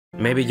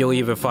Maybe you'll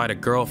even find a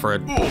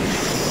girlfriend.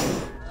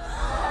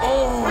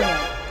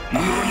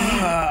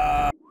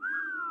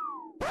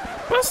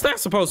 What's that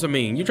supposed to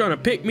mean? You trying to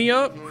pick me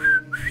up?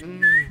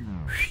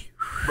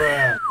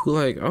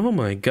 Like, oh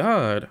my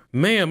god.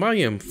 Ma'am, I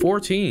am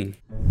 14.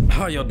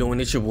 How y'all doing?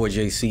 It's your boy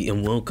JC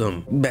and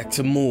welcome back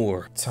to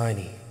more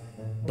Tiny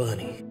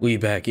Bunny. We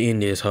back in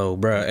this hoe,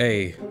 bruh.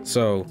 Hey,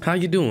 so how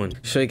you doing?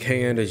 Shake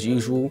hand as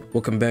usual.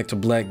 Welcome back to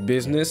Black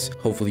Business.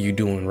 Hopefully you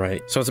doing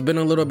right. So it's been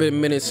a little bit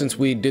minutes since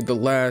we did the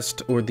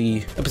last or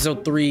the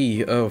episode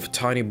 3 of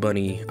Tiny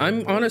Bunny.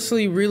 I'm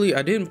honestly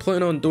I didn't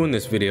plan on doing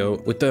this video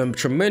with the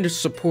tremendous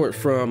support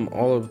from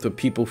all of the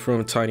people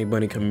from Tiny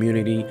Bunny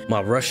community.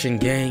 My Russian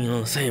gang, you know what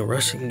I'm saying?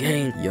 Russian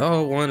gang.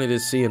 Y'all wanted to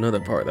see another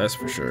part, that's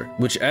for sure.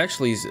 Which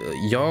actually,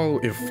 y'all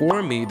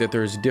informed me that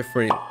there's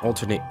different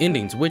alternate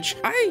endings, which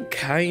I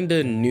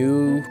kinda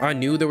knew. I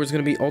knew there was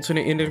gonna be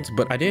alternate endings,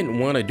 but I didn't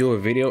want to do a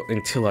video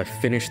until I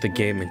finished the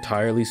game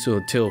entirely, so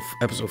until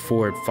episode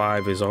 4 and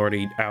 5 is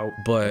already out.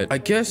 But I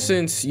guess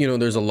since, you know,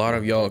 there's a lot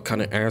of y'all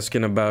kind of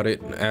asking about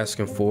it and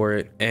asking for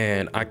it,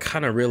 and I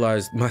kind of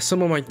realized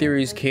some of my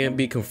theories can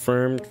be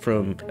confirmed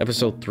from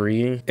episode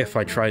 3 if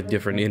I try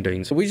different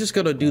endings. So we just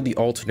gotta do the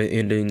alternate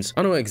endings.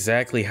 I don't know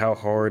exactly how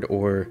hard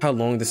or how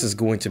long this is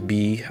going to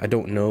be. I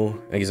don't know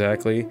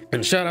exactly.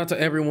 And shout out to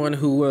everyone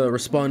who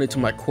responded to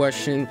my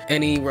question.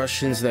 Any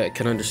Russians that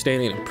can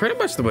understand it, and pretty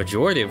much the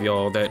majority of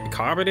y'all that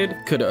commented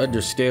could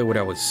understand what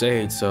I was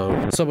saying.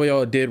 So some of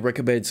y'all did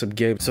recommend some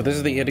games. So this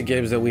is the end of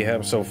games that we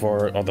have so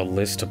far on the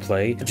list to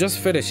play. I just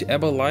finished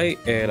Emma Light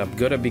and I'm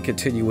gonna be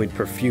continuing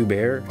Perfume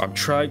Air. I'm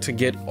trying to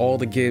get all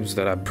the games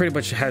that I pretty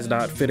much has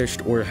not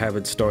finished or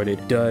haven't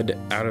started done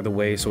out of the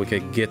way so we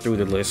can get through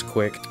the list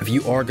quick. If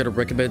you are gonna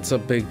recommend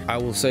something, I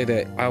will say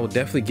that I will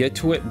definitely get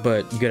to it,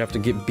 but you're gonna have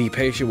to be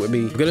patient with me.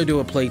 I'm gonna do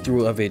a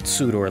playthrough of it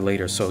sooner or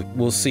later, so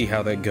we'll see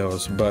how that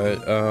goes.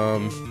 But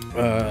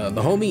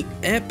the homie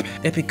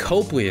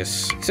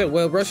Epicopius said,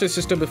 well, Russia's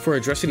system for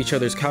addressing each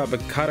other is kind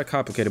of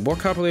complicated, more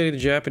complicated than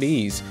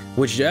Japanese.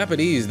 Which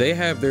Japanese, they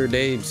have their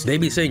names, they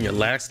be saying your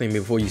last name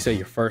before you say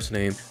your first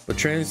name, but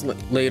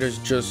translators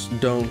just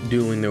don't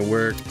doing their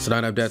work. It's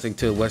not adapting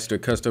to Western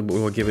custom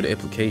or give it an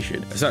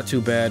implication. It's not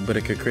too bad, but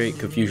it could create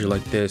confusion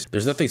like this.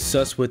 There's nothing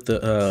sus with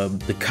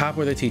the cop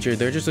or the teacher.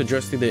 They're just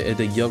addressing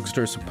the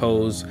youngster,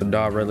 suppose,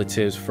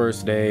 non-relatives,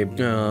 first name,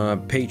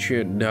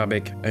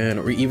 patriotic, and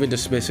or even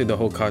dismissing the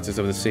whole context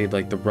of the scene,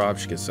 like the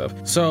Robshkin stuff.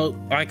 So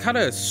I kind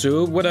of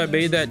assumed when I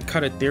made that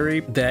kind of theory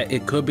that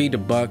it could be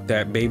debunked,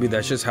 that maybe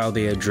that's just how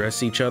they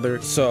address each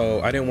other.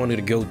 So I didn't want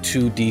to go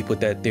too deep with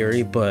that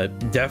theory,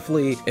 but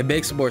definitely it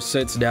makes more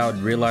sense now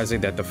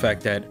realizing that the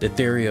fact that the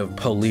theory of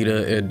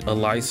Polita and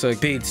Elisa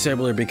being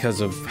similar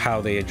because of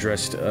how they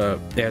addressed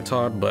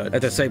Anton, but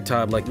at the same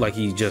time, like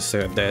he just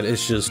said, that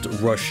it's just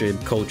Russian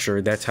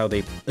culture. That's how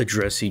they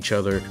address each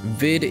other.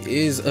 Vid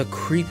is a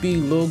creepy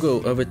logo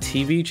of a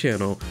TV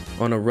channel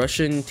on a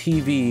Russian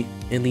TV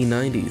in the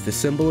 90s, the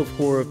symbol of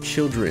horror of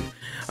children.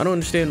 I don't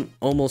understand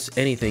almost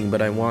anything,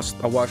 but I watched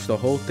the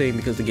whole thing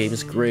because the game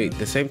is great. At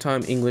the same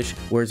time, English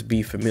words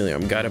be familiar.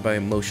 I'm guided by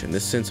emotion. The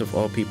sense of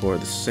all people are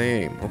the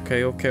same.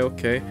 Okay.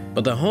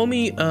 But the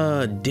homie,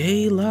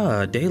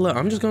 Dayla,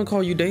 I'm just gonna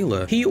call you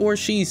Dayla. He or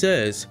she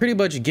says, pretty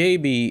much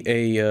gave me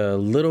a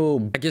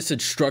little, I guess,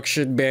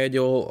 instruction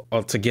manual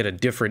to get a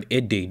different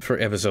ending for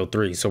episode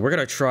 3. So we're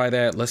gonna try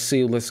that. Let's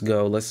see. Let's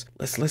go. Let's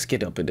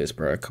get up in this,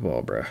 bro. Come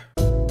on, bro.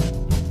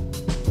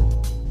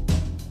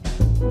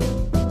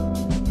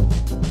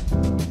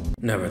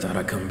 Never thought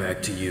I'd come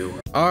back to you.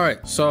 All right,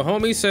 so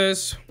homie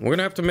says we're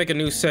gonna have to make a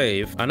new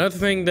save. Another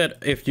thing that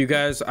if you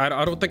guys, I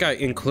don't think I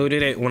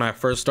included it when I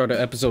first started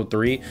episode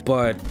 3,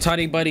 but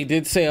Tiny Bunny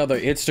did say on their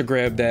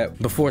Instagram that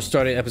before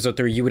starting episode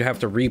 3, you would have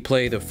to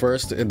replay the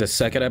first and the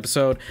second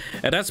episode.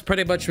 And that's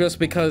pretty much just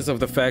because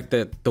of the fact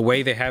that the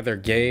way they have their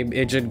game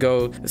engine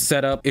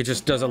set up, it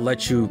just doesn't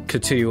let you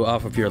continue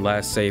off of your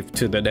last save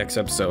to the next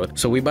episode.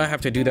 So we might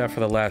have to do that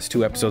for the last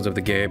 2 episodes of the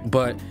game.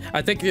 But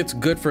I think it's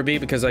good for me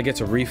because I get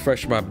to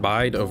refresh my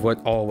mind of what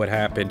all would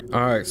happen.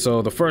 All right,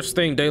 so the first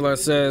thing Dayla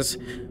says,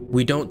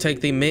 we don't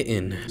take the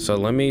mitten. So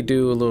let me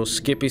do a little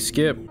skippy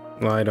skip.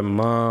 Lie to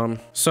mom.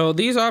 So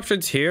these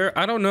options here,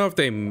 I don't know if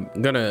they're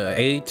gonna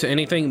aid to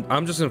anything.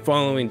 I'm just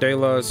following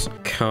Dayla's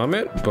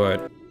comment,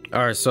 but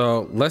all right,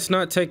 so let's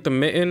not take the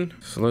mitten.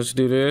 So let's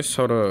do this.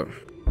 Hold up.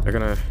 They're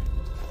gonna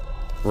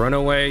run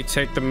away,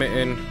 take the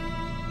mitten,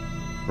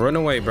 run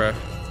away, bruh.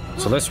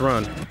 So let's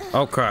run.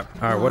 Oh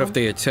crap. All right, what if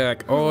they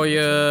attack? Oh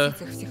yeah.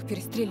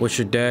 What's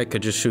your dad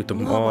could just shoot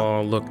them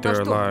all. Look,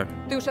 they're alive.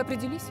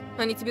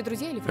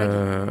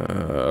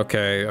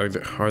 Okay,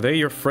 are they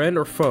your friend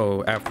or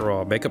foe? After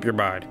all, make up your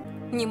mind.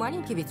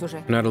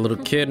 Not a little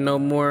kid no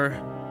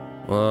more.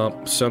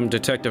 Well, some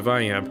detective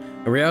I am.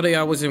 In reality,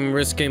 I wasn't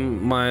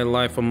risking my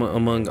life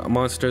among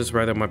monsters,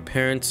 rather my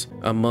parents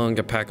among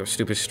a pack of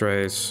stupid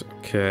strays.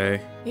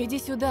 Okay.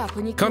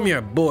 Come here,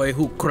 boy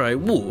who cry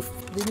wolf.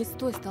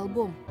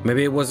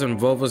 Maybe it wasn't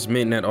Volva's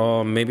mitten at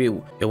all. Maybe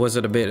it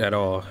wasn't a bit at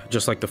all.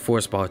 Just like the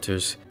four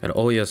spotters and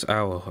Oya's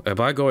owl.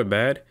 Am I going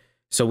bad?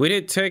 So we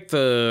didn't take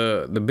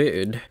the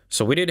bid.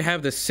 So we didn't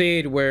have the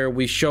scene where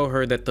we show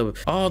her that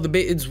the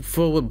bid's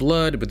full with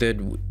blood, but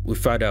then we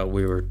find out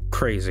we were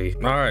crazy.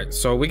 All right,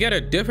 so we get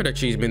a different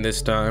achievement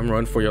this time.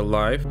 Run for your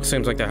life.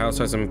 Seems like the house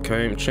hasn't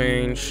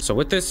changed. So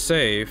with this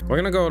save, we're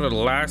gonna go to the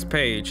last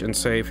page and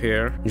save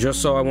here,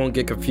 just so I won't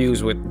get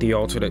confused with the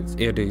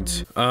alternate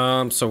endings.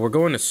 So we're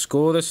going to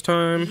school this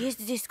time.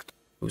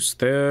 Who's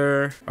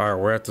there? All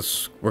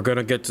right, we're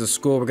gonna get to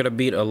school. We're gonna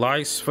beat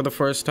Elise for the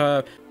first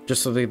time.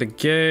 Just to leave the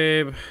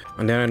game.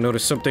 And then I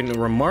noticed something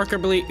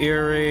remarkably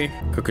eerie.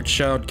 Crooked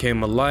Child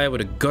came alive with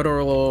a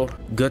guttural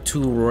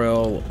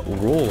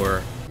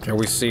roar. Here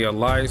we see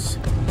Elise.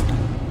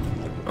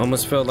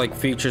 Almost felt like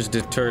features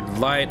deterred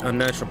light,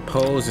 unnatural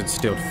pose, and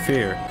instilled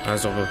fear.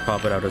 Eyes over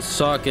popping out of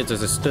sockets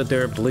as it stood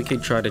there,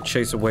 blinking, tried to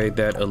chase away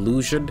that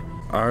illusion.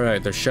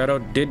 Alright, the shadow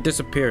did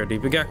disappear, and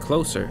even got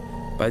closer.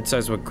 Bite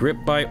eyes were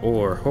gripped by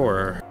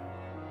horror.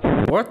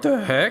 What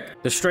the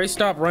heck? The stray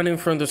stopped running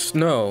from the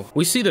snow.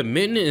 We see the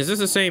mitten. Is this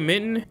the same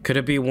mitten? Could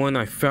it be one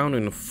I found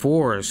in the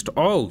forest?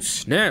 Oh,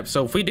 snap.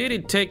 So if we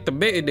didn't take the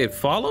mitten, it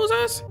follows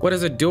us? What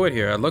does it do it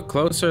here? I looked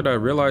closer and I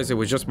realized it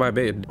was just my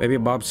mitten. Maybe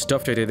Bob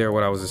stuffed it in there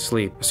when I was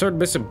asleep. A certain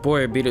missing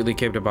boy immediately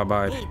came to my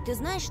mind.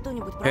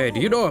 Hey,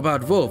 do you know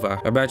about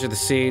Vova? Imagine the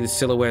scene, the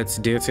silhouettes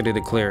dancing in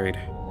the clearing.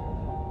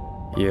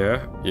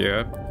 Yeah.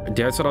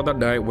 Dancing on the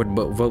night when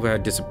Vova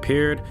had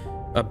disappeared.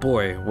 A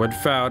boy, when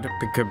found,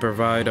 could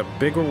provide a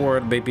big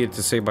reward, maybe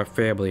to save my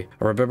family.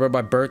 I remember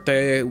my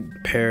birthday,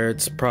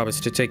 parents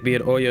promised to take me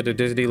and Oya to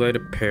Disneyland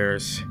in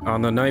Paris.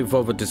 On the night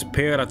Vova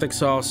disappeared, I think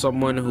saw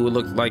someone who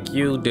looked like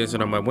you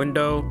dancing on my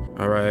window.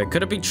 Alright,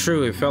 could it be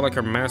true? It felt like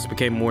her mask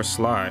became more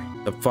sly.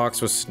 The fox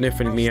was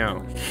sniffing me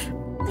out.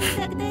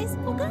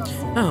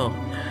 Oh,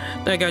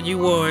 that got you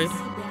worried.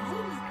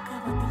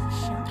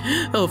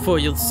 Oh, for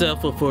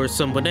yourself or for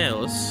someone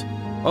else?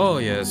 Oh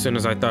yeah, as soon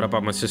as I thought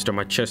about my sister,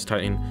 my chest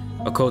tightened.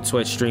 A cold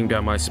sweat streamed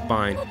down my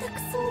spine.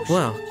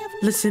 Well,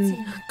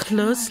 listen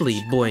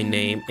closely, boy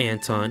named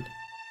Anton.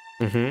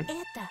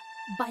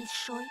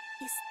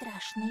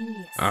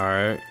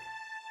 Alright.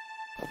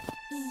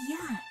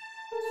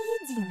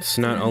 It's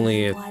not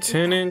only a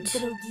tenant.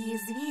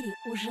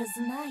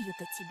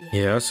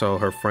 Yeah, so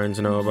her friends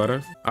know about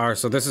her. Alright,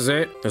 so this is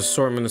it. There's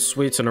assortment of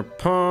sweets in her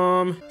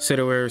palm.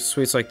 Ciderware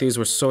sweets like these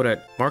were sold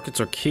at markets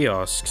or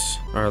kiosks.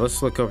 Alright,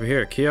 let's look over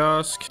here.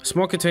 Kiosk.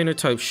 Small container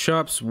type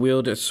shops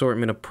wield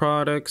assortment of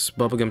products.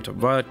 Bubblegum to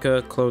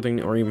vodka,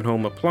 clothing, or even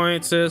home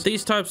appliances.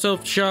 These types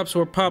of shops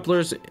were popular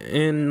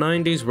in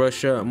 90s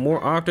Russia,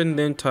 more often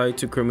than tied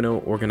to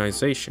criminal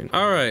organization.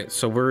 Alright,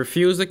 so we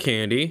refuse the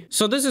candy.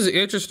 So this is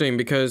interesting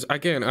because,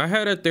 again, I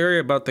had a theory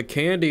about the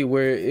candy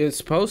where it's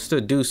supposed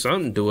to do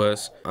something to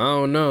us. I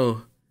don't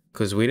know,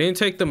 because we didn't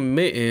take the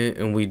mitten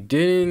and we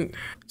didn't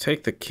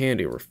take the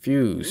candy.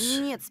 Refuse.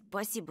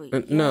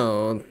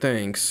 No,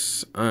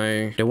 thanks.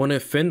 I didn't want to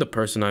offend the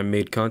person I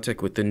made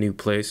contact with the new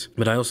place,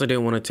 but I also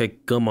didn't want to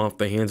take gum off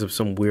the hands of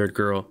some weird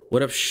girl.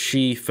 What if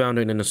she found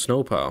it in a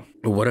snow pile?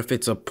 Or what if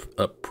it's a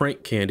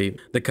prank candy,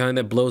 the kind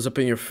that blows up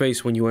in your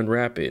face when you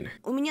unwrap it?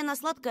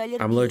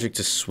 I'm allergic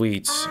to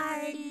sweets.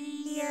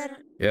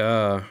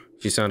 Yeah,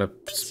 she sounded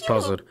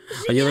puzzled.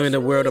 Are you living in the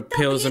world of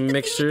pills and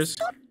mixtures?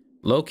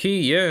 Low-key,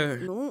 yeah.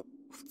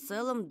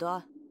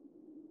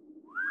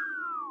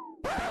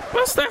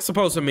 What's that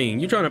supposed to mean?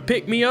 You trying to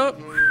pick me up?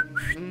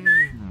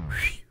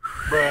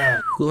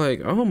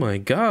 Like, oh my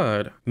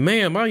god.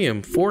 Ma'am, I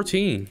am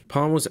 14.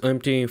 Palm was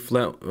empty,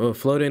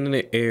 floating in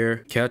the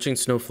air, catching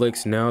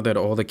snowflakes now that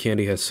all the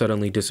candy has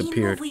suddenly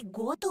disappeared.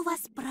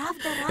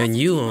 And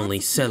you only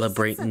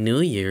celebrate New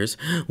Year's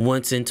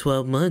once in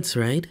 12 months,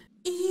 right?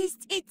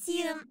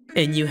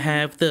 And you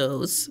have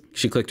those.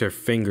 She clicked her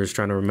fingers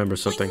trying to remember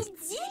something.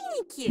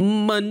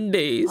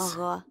 Mondays.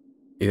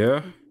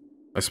 Yeah?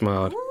 I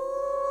smiled.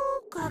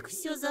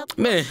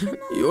 Man,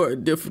 you're a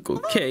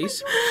difficult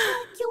case.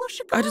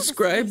 I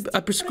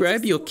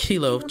prescribe you a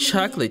kilo of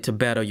chocolate to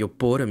battle your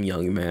boredom,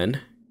 young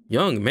man.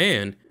 Young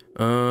man?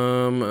 I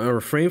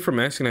refrain from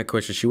asking that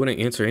question. She wouldn't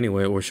answer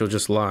anyway, or she'll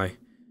just lie.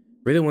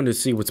 Really wanted to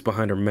see what's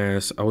behind her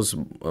mask. I was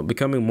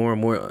becoming more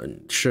and more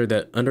sure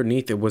that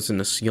underneath it wasn't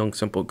a young,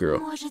 simple girl.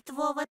 What if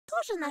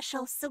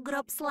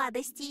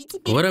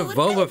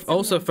Vova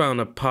also found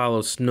a pile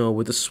of snow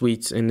with the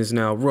sweets and is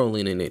now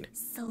rolling in it?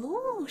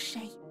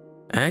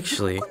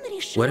 Actually,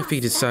 what if he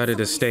decided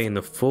to stay in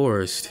the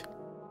forest?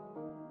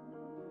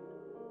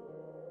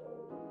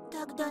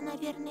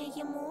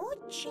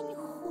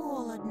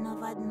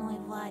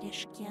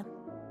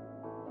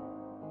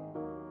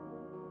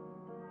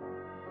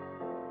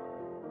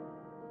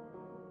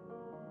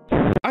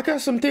 I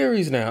got some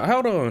theories now.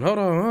 Hold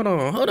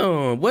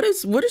on. What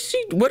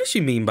does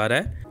she mean by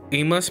that?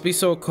 He must be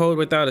so cold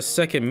without a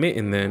second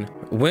mitten then.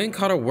 Wind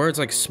caught her words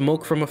like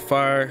smoke from a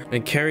fire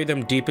and carried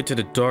them deep into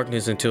the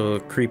darkness into a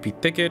creepy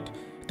thicket.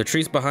 The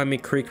trees behind me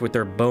creaked with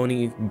their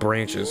bony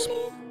branches.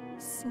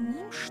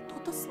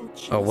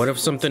 Oh, what if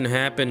something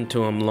happened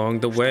to him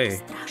along the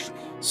way?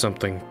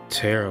 Something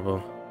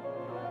terrible.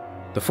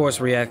 The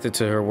force reacted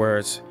to her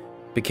words,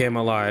 became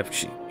alive.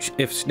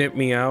 If sniffed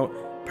me out,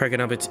 perking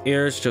up its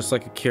ears just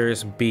like a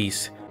curious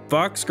beast.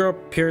 Fox girl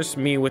pierced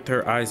me with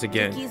her eyes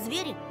again.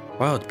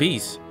 Wild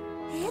beast.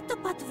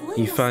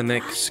 You find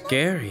that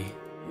scary?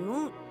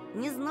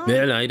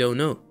 Well, I don't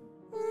know.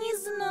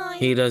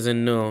 He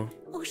doesn't know.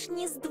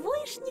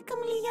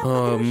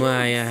 Oh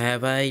my,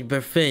 have I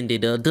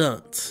befriended a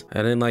dunce? I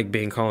didn't like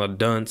being called a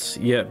dunce,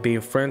 yet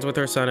being friends with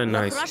her sounded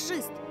nice.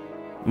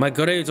 My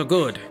grades are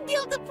good.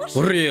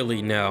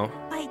 Really now?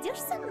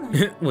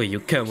 Will you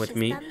come with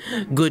me?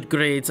 Good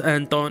grades,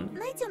 Anton.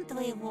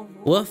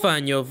 We'll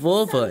find your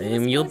vulva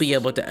and you'll be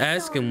able to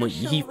ask him what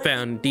he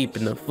found deep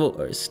in the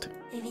forest.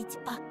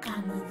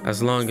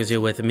 As long as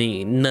you're with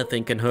me,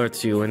 nothing can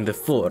hurt you in the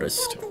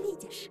forest.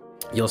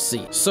 You'll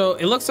see. So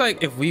it looks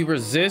like if we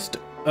resist,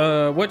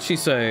 what'd she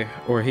say?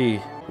 Or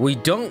he? We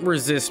don't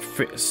resist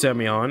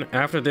Semyon.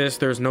 After this,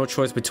 there's no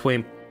choice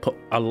between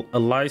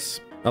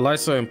Elisa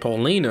and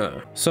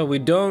Paulina. So we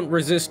don't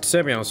resist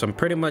Semyon, so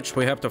pretty much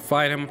we have to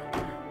fight him.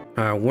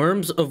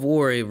 Worms of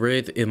worry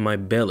writhe in my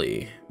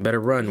belly. Better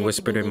run,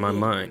 whispered in my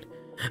mind.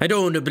 I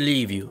don't want to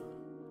believe you.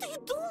 Do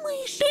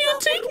you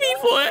take me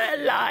for a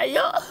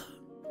liar?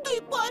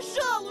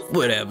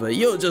 Whatever,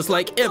 you're just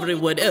like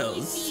everyone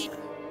else.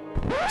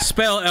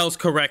 Spell else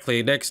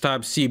correctly. Next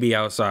time, see me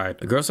outside.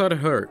 The girl sounded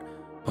hurt,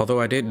 although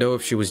I didn't know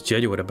if she was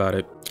genuine about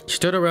it. She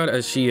stood around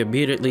as she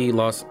immediately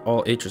lost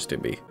all interest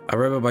in me. I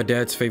remember my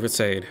dad's favorite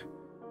saying,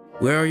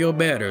 "Where are your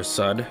manners,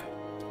 son?"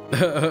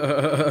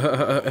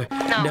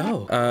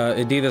 No.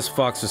 Indeed, this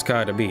fox was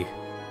kind of me.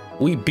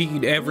 We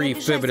beat every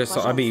feminist.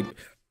 I mean,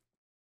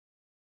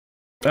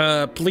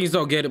 please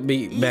don't get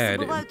me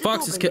mad.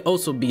 Foxes can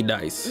also be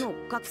nice,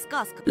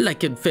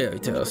 like in fairy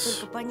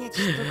tales.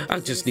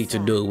 I just need to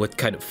know what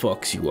kind of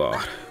fox you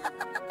are.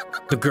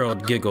 The girl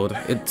giggled.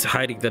 It's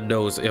hiding the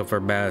nose of her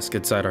mask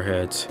inside her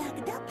head.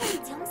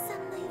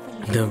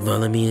 Then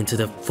follow me into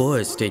the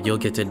forest and you'll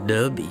get to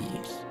know me.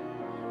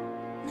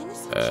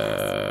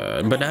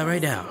 But not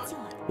right now.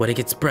 When it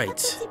gets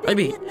bright. I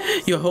mean,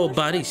 your whole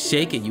body's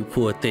shaking, you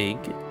poor thing.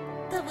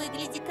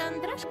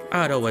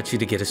 I don't want you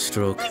to get a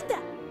stroke.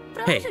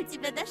 Hey,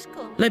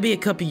 let me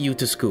accompany you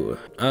to school.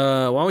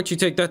 Why don't you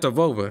take that to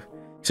Vova,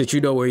 since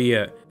you know where he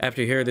at?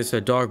 After hearing this,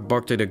 the dog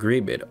barked in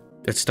agreement.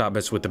 It stopped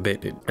us with the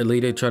bit.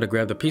 Alita tried to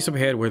grab the piece of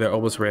head where they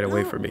almost ran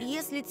away from me.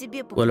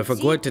 Well, if we're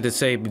going to the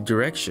same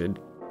direction,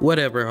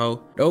 whatever,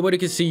 ho. Nobody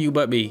can see you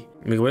but me.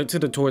 We went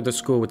toward the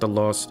school with the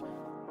lost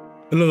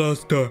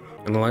door.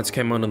 And the lights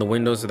came on in the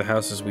windows of the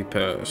houses we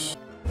passed.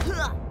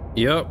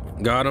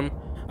 Yep, got him.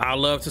 I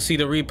love to see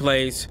the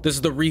replays. This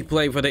is the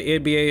replay for the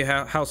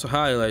NBA House of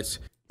Highlights.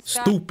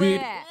 Stupid.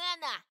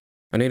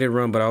 I needed to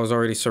run, but I was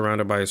already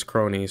surrounded by his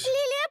cronies.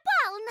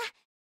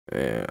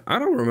 Yeah, I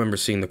don't remember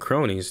seeing the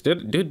cronies.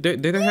 Did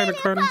they have a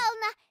cronies?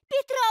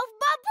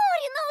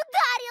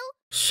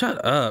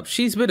 Shut up.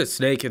 She's been a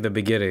snake in the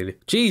beginning.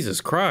 Jesus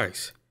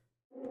Christ.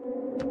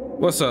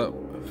 What's up?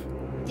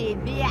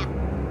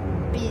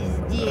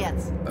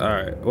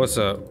 Alright, what's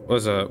up?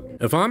 What's up?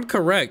 If I'm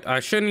correct, I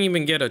shouldn't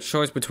even get a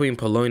choice between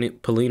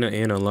Paulina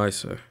and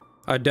Elisa.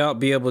 I doubt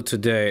be able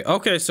today.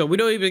 Okay, so we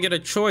don't even get a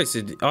choice.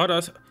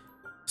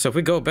 So if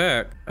we go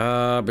back,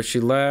 but she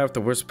left,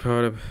 the worst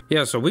part of...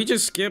 Yeah, so we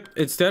just skipped,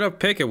 instead of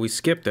picking, we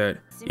skipped that.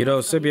 You know,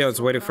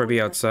 Symbiote's waiting for me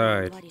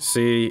outside.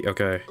 See,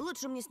 okay.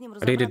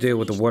 I need to deal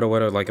with the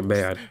water like a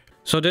man.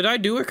 So did I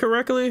do it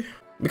correctly?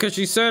 Because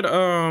she said,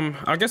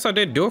 I guess I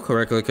did do it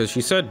correctly because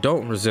she said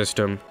don't resist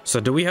him.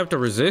 So do we have to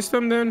resist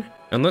him then?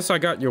 Unless I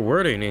got your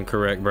wording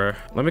incorrect, bruh.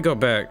 Let me go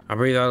back. I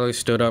breathed out,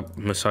 stood up,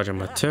 massaging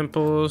my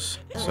temples.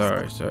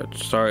 Sorry,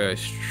 I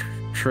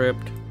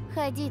tripped.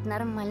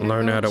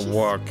 Learn how to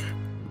walk.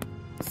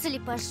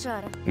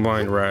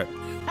 Mind rat.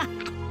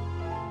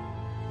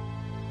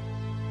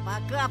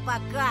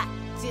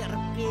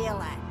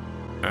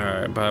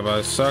 Alright,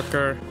 bye-bye,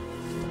 sucker.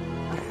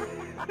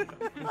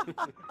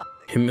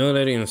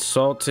 Humiliated and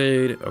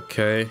insulted.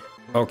 Okay.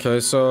 Okay,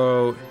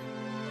 so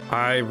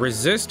I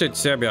resisted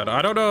Semyon.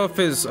 I don't know if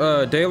his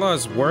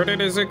Dela's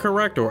worded is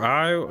incorrect or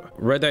I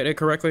read that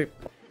incorrectly.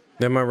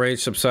 Then my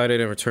rage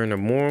subsided and returned to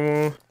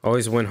normal.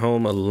 Always went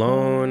home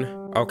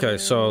alone. Okay,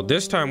 so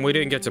this time we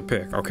didn't get to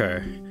pick.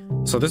 Okay.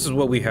 So this is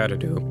what we had to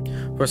do.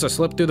 First I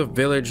slipped through the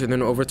village and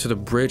then over to the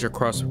bridge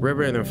across the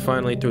river and then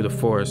finally through the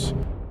forest.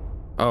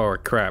 Oh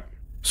crap.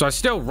 So I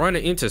still run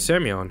into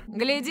Semyon.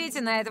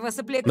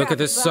 Look at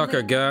this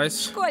sucker,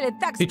 guys.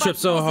 He tripped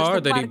so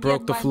hard that he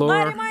broke the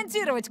floor.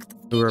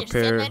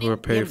 Who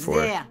paid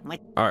for it.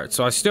 Alright,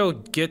 so I still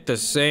get the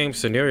same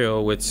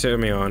scenario with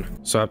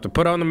Semyon. So I have to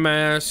put on the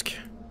mask.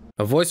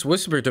 A voice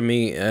whispered to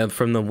me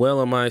from the well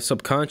of my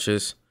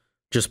subconscious,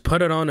 just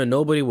put it on and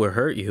nobody will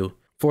hurt you.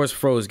 Forrest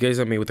froze, gazed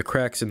at me with the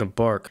cracks in the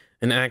bark,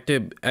 and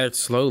acted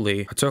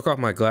slowly. I took off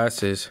my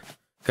glasses,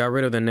 got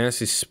rid of the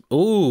nasty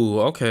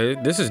ooh, okay,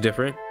 this is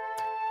different.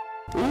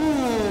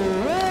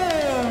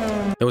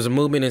 There was a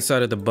movement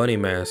inside of the bunny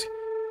mask.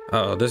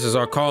 Uh-oh, this is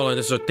our calling,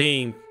 this is our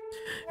theme.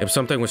 If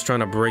something was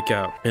trying to break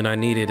out, and I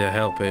needed to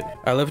help it.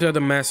 I lifted up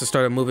the mask and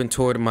started moving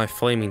toward my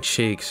flaming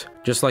cheeks.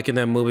 Just like in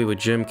that movie with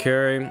Jim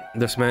Carrey,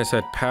 this mask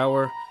had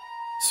power.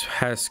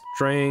 has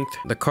strength.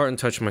 The carton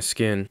touched my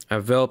skin. I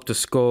enveloped the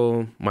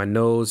skull, my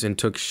nose, and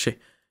took shape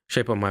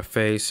on my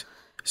face.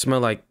 It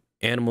smelled like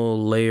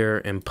animal layer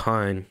and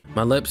pine.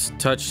 My lips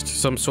touched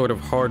some sort of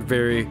hard,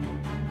 very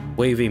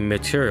wavy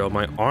material.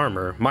 My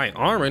armor,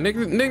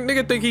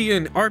 nigga think he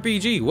in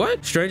RPG.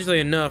 What? Strangely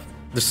enough,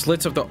 the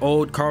slits of the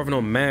old carved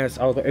mask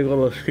I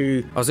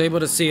was able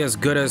to see as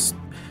good as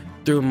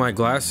through my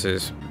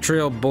glasses.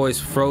 Trio of boys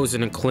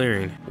frozen and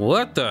clearing.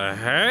 What the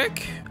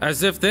heck?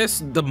 As if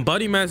the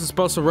buddy mask is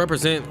supposed to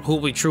represent who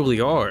we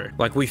truly are.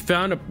 Like we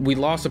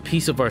lost a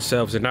piece of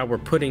ourselves and now we're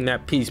putting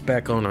that piece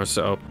back on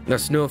ourselves. The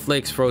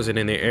snowflakes frozen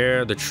in the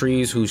air, the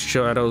trees whose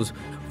shadows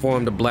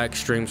formed the black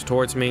streams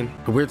towards me,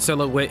 a weird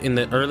silhouette in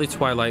the early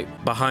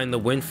twilight behind the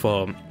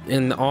windfall.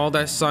 In all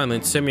that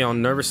silence,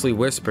 Simeon nervously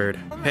whispered,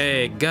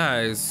 "Hey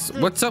guys,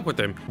 what's up with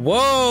them?"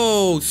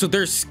 Whoa, so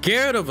they're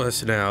scared of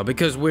us now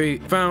because we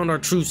found our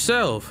true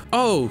self.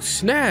 Oh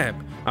snap.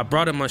 I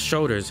brought in my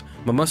shoulders.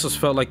 My muscles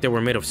felt like they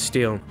were made of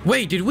steel.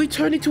 Wait, did we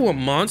turn into a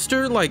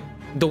monster like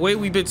the way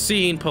we've been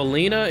seeing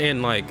Paulina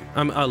and like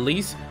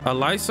Elisa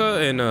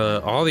and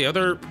all the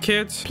other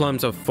kids?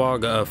 Plumes of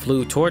fog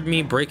flew toward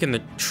me, breaking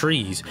the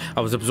trees.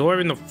 I was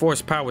absorbing the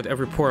force power with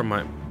every pore in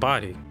my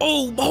body.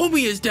 Oh,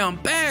 homie is down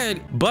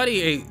bad.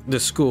 Buddy ate the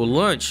school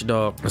lunch,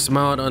 dog. I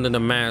smiled under the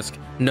mask.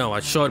 No,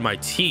 I showed my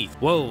teeth.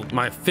 Whoa,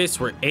 my fists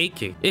were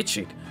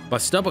itching. My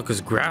stomach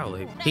was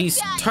growling.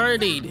 He's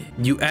turning.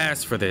 You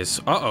asked for this.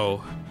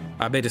 Uh-oh.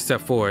 I made a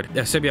step forward.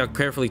 Simeon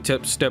carefully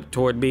stepped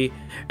toward me,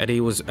 and he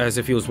was as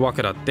if he was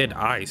walking on thin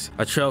ice.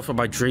 A trail from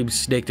my dreams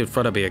snaked in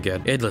front of me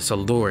again, endless,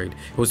 alluring.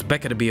 It was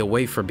beckoning me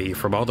away from me,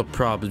 from all the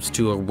problems,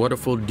 to a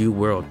wonderful new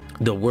world,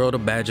 the world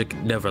of magic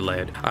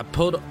Neverland. I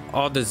pulled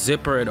on the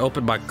zipper and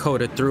opened my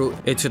coat and threw it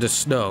into the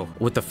snow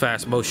with a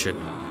fast motion.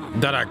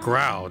 Then I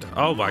growled.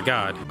 Oh my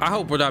god. I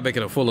hope we're not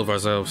making a fool of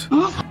ourselves.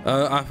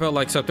 I felt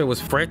like something was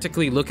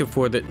frantically looking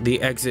for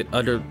the exit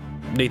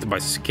underneath my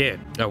skin.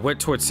 I went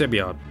towards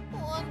Simeon.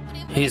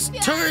 He's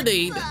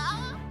turning.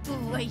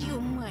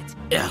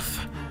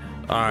 F.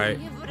 Alright.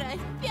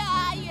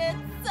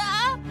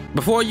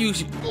 Before you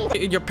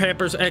in your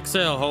Pampers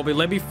XL, homie,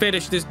 let me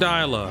finish this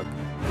dialogue.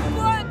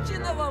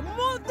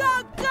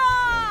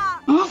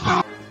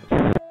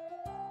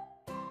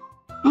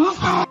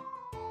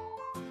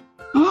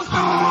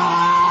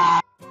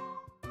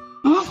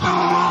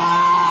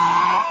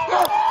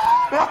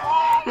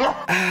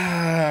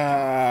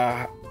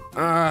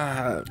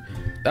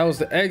 That was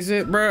the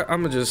exit, bruh.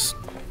 I'ma just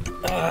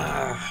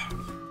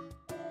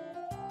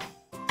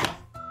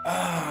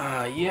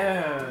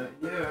yeah.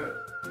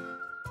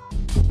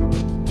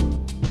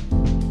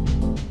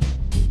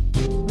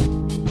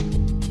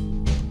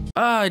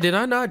 Did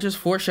I not just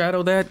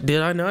foreshadow that?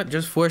 Did I not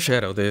just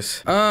foreshadow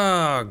this?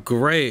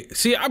 Great.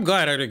 See, I'm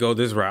glad I didn't go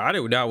this route. I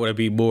did not want to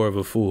be more of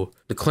a fool.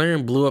 The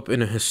clarion blew up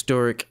in a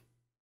historic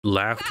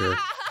laughter.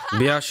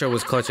 Biasha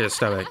was clutching his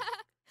stomach.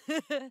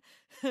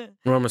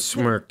 Roma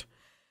smirked,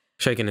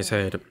 shaking his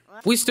head.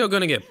 We still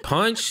gonna get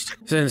punched?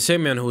 And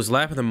Simeon, who was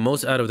laughing the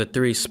most out of the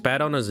three,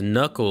 spat on his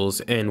knuckles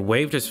and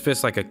waved his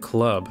fist like a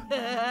club.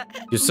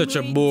 You're such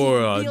a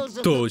moron,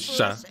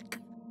 Tosha.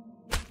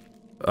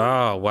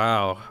 Oh,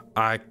 wow.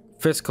 I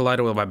fist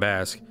collided with my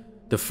mask.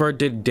 The fur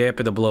didn't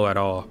dampen the blow at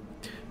all.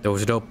 There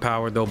was no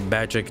power, no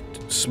magic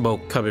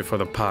smoke coming from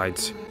the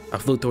pines. I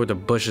flew toward the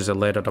bushes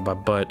and landed on my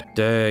butt.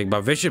 Dang, my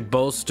vision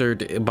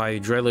bolstered by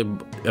adrenaline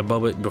a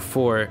moment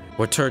before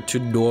returned to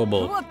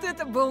normal.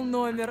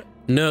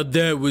 Now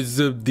that was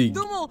something.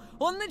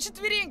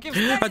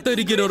 I thought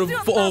he'd get on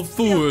all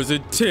fours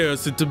and tear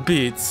us into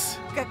bits.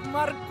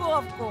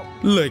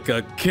 Like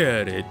a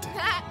carrot.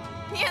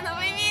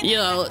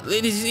 Yo,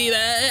 did you see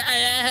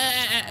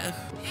that?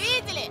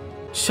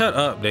 Shut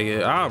up,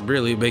 nigga. I'll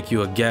really make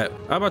you a Gap.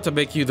 I'm about to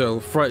make you the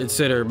front and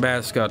center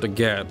mascot of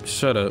Gap.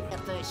 Shut up.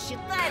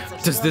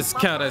 Does this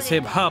count as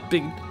him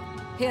hopping?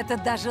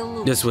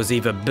 This was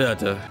even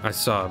better, I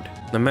sobbed.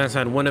 The mask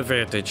had one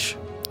advantage.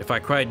 If I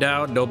cried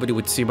down, nobody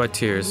would see my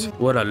tears.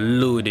 What a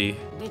loony.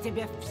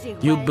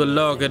 You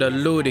belong in a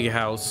loony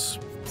house.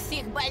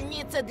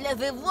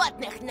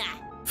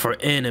 For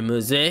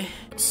animals, eh?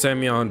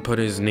 Simeon put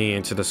his knee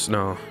into the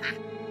snow.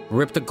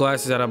 Ripped the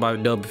glasses out of my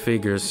dumb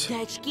fingers.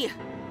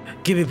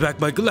 Give me back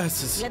my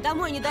glasses.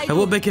 I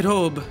will make it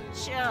home.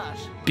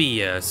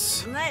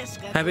 BS.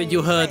 Haven't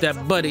you heard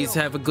that buddies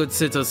have a good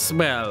sense of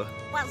smell?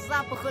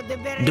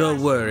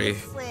 Don't worry.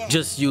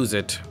 Just use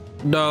it.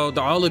 No,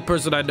 the only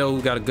person I know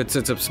who got a good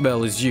sense of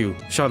smell is you.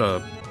 Shut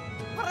up.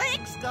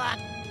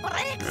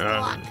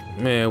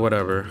 Man,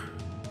 whatever.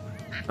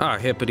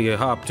 Hippity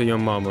hop to your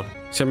mama.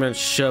 Simeon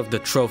shoved the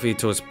trophy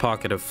into his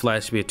pocket and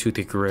flashed me a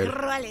toothy grin.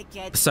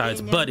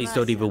 Besides, buddies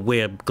don't even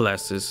wear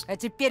glasses.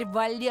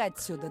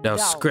 Now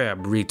scrap,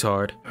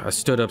 retard. I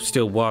stood up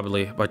still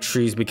wobbly. My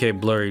trees became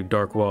blurry,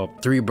 dark wall.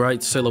 Three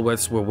bright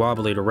silhouettes were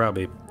wobbling around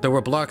me. There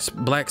were black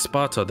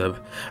spots on them,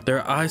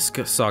 their eye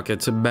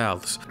sockets and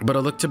mouths. But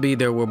it looked to me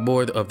there were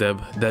more of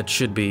them that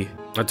should be.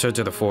 I turned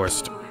to the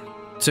forest.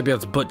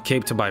 Simeon's butt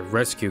came to my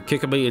rescue,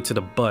 kicking me into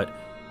the butt,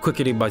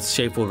 quickening my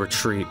shameful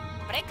retreat.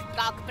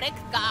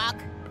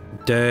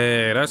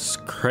 Dang, that's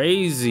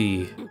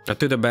crazy. I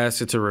threw the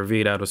basket to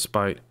Ravid out of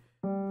spite.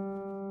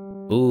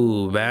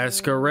 Ooh,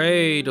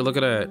 masquerade. Look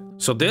at that.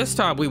 So this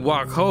time we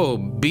walk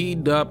home,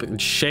 beaten up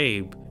and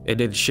shaved.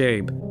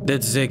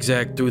 Then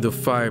zigzag through the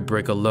fire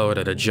break alone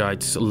at a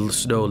giant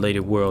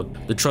snow-laden world.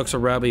 The trucks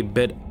around me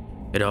bent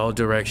in all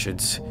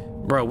directions.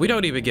 Bro, we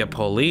don't even get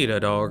Paulina,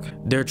 dog.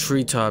 Their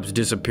treetops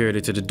disappeared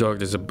into the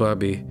darkness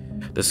above me.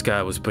 The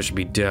sky was pushing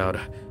me down.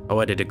 I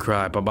wanted to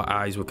cry, but my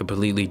eyes were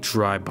completely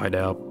dry by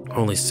now.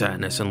 Only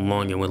sadness and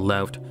longing were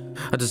left.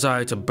 I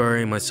desired to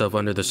bury myself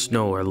under the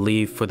snow or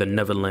leave for the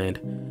Neverland,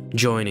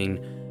 joining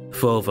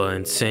Fova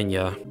and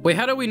Senya. Wait,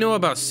 how do we know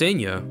about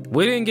Senya?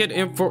 We didn't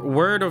get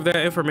word of that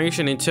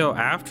information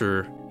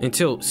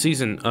until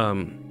season,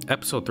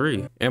 episode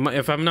 3.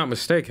 If I'm not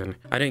mistaken.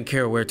 I didn't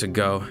care where to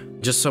go.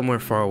 Just somewhere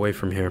far away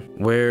from here.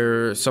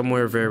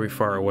 Somewhere very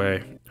far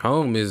away.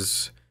 Home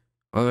is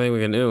all thing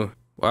we can do.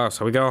 Wow,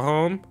 so we go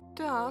home?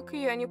 Так,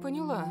 я не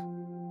поняла.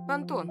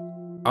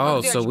 Антон.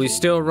 Oh, so we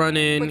still run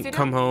in,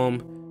 come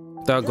home,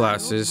 without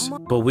glasses,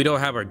 but we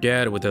don't have our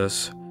dad with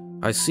us.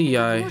 I see,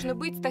 I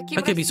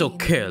can be so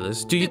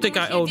careless. Do you think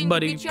I owe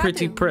money,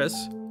 pretty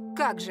press?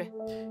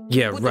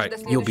 Yeah, right.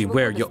 You'll be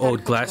wearing your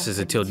old glasses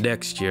until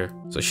next year.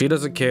 So she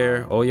doesn't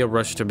care. Oya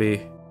rushed to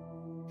me.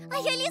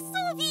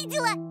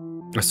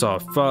 I saw a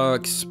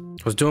fox.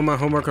 I was doing my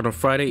homework on a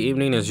Friday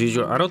evening as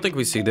usual. I don't think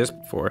we see this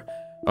before.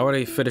 I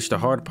already finished the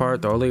hard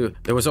part.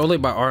 There was only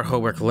my art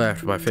homework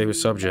left, my favorite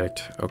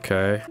subject.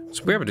 Okay.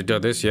 So we haven't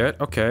done this yet.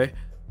 Okay.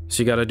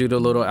 So you gotta do the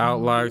little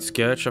outline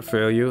sketch. I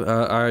feel you.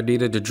 I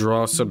needed to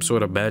draw some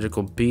sort of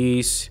magical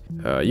piece.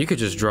 You could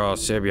just draw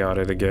Sammy out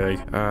of the gang.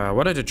 I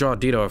wanted to draw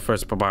Dito at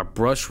first, but my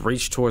brush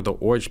reached toward the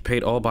orange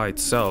paint all by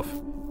itself.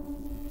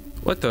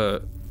 What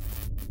the?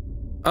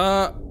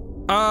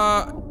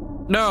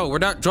 No, we're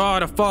not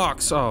drawing a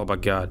fox. Oh my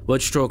god. One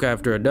stroke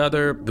after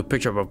another, the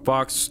picture of a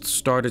fox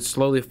started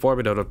slowly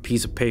forming on a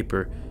piece of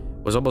paper.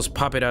 It was almost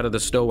popping out of the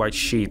snow white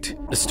sheet.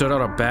 It stood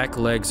on our back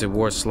legs and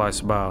wore a sly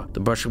smile. The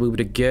brush moved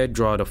again,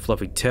 drawing a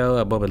fluffy tail.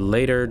 A moment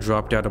later,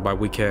 dropped down to my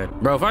weak hand.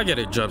 Bro, if I get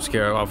a jump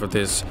scare off of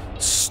this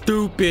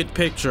stupid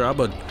picture, I'm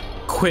gonna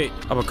quit.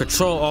 I'm gonna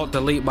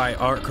Control-Alt-Delete my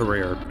art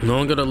career. The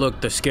longer the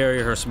look, the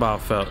scarier her smile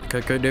felt.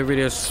 Could there be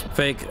this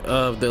fake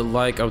of the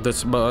like of the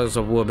smiles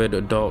of women,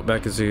 adult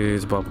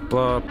magazines, blah,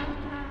 blah, blah.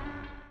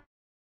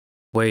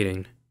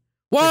 Waiting.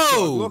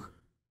 Whoa!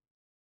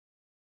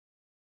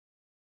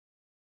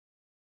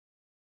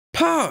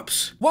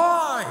 Pops!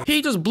 Why?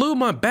 He just blew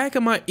my back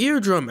of my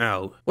eardrum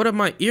out. What if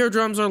my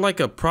eardrums are like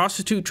a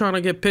prostitute trying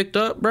to get picked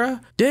up,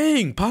 bruh?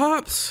 Dang,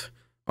 Pops!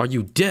 Are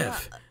you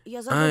deaf?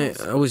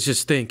 I was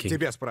just thinking.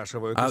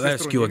 I'll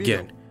ask you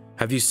again.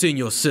 Have you seen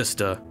your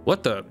sister?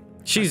 What the?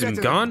 She's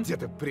gone?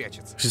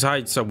 She's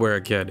hiding somewhere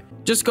again.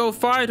 Just go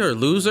find her,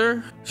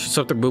 loser.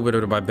 Something moving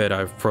under my bed.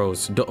 I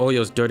froze.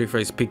 Oyo's dirty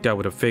face peeked out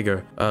with a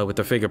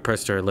finger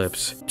pressed to her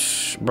lips.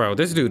 Shh, bro,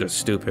 this dude is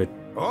stupid.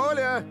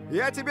 Оля,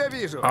 я тебя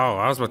вижу. Oh,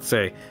 I was about to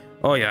say,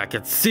 oh yeah, I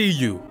can see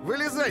you.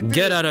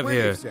 Get out of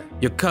here.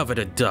 You're covered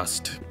in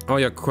dust.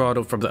 Oya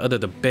crawled from the under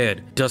the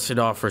bed, dusted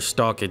off her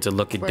stockings and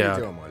looking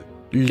down.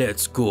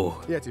 Let's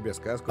go.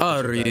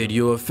 I'll read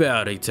you a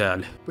fairy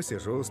tale.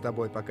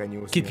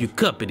 Keep you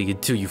company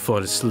until you fall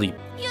asleep.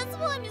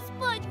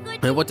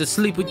 I want to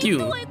sleep with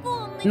you.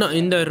 Not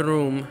in that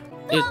room.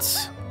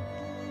 It's...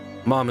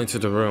 Mom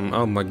entered the room.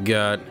 Oh my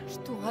god.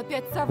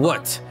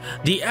 What?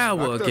 The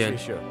owl again?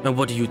 And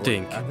what do you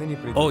think?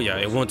 Oh yeah,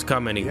 it won't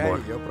come anymore.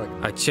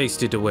 I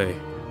chased it away.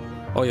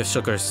 Oya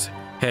shook her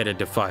head in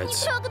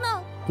defiance.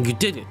 You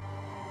did it.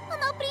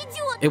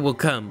 It will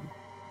come.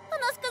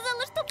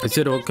 I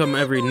said it will come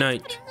every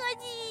night.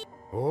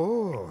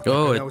 Oh,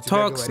 it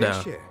talks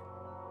now.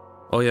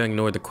 Oya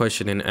ignored the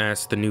question and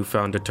asked the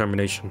newfound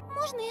determination.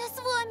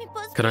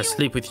 Can I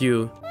sleep with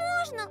you?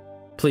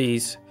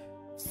 Please.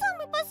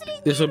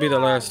 This will be the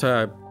last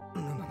time.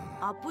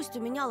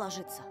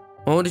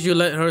 Why did you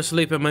let her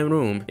sleep in my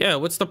room? Yeah,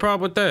 what's the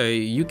problem with that?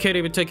 You can't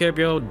even take care of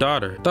your own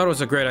daughter. Thought it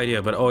was a great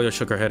idea, but Oya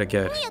shook her head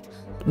again.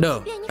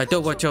 No, I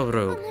don't want your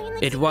room.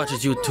 It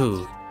watches you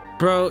too.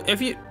 Bro,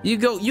 if you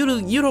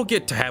don't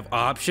get to have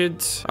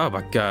options. Oh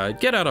my god,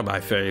 get out of my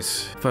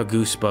face. I have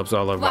goosebumps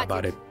all over my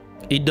body.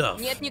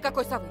 Enough.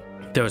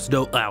 There's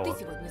no owl.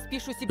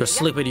 You're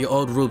sleeping in your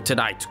own room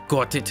tonight.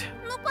 Got it?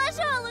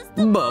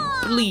 Mom,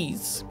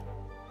 please.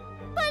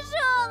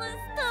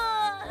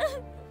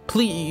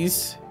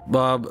 Please.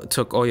 Bob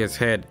took Oya's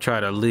head,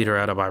 trying to lead her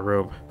out of my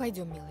room.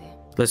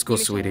 Let's go,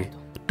 sweetie.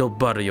 Don't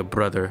bother your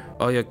brother.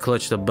 Oya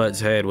clutched the bud's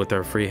head with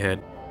her free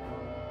hand.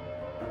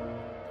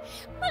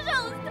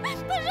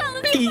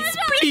 Please,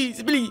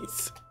 please,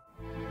 please.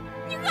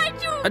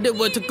 I don't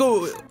want to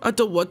go. I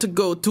don't want to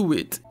go to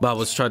it. Bob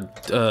was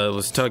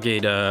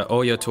tugging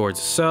Oya towards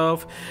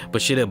herself,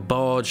 but she didn't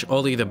budge.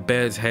 Only the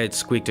bed's head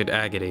squeaked in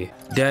agony.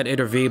 Dad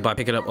intervened by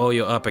picking up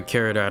Oya up and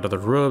carried her out of the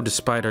room,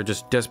 despite her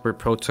just desperate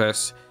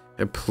protests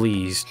and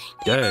pleas.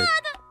 Dad.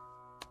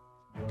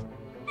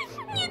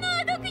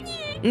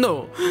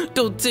 No,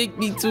 don't take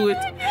me to it.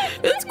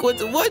 It's going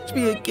to watch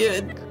me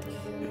again.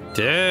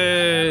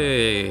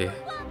 Dang.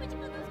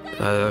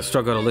 I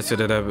struggle to listen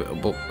to them,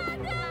 but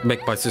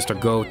make my sister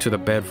go to the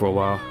bed for a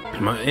while.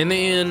 In the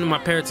end, my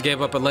parents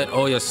gave up and let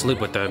Oya sleep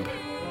with them.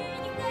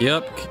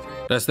 Yep,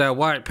 that's that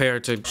white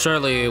parenting.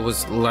 Surely it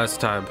was the last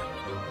time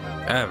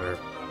ever.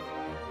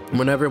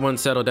 When everyone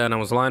settled down, I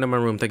was lying in my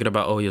room thinking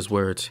about Oya's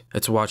words.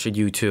 It's watching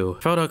you too.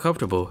 I felt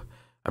uncomfortable.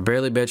 I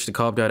barely managed to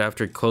calm down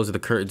after closing the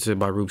curtains in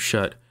my room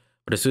shut.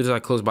 But as soon as I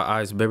closed my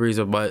eyes, memories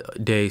of my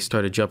day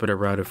started jumping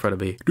around in front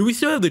of me. Do we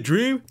still have the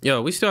dream?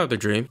 Yo, we still have the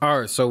dream.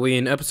 All right, so we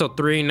in episode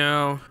 3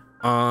 now.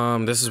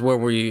 This is where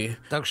we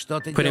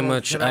pretty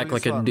much act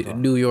like a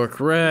New York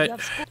rat.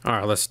 All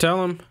right, let's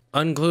tell him.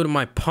 Unglued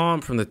my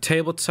palm from the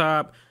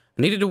tabletop.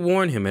 I needed to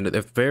warn him, and at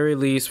the very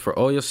least, for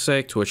Oya's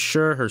sake, to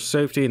assure her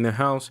safety in the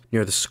house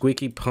near the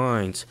squeaky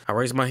pines. I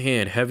raised my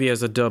hand, heavy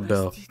as a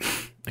dumbbell.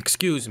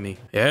 Excuse me.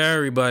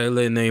 Everybody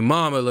letting their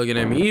mama looking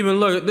at me. Even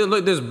look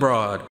at this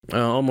broad.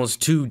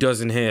 Almost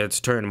 24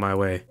 heads turned my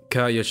way.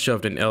 Kaya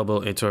shoved an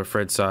elbow into her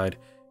friend's side.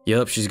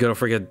 Yup, she's gonna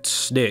freaking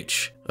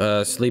snitch.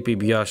 Sleepy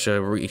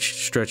Biasha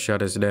stretched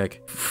out his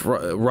neck.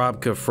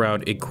 Robka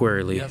frowned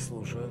inquiringly.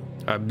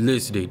 I'm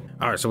listening.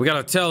 Alright, so we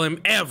gotta tell him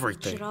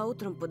everything.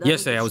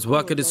 Yesterday, I was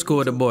walking to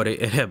school in the morning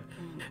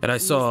and I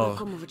saw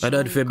an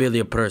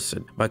unfamiliar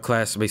person. My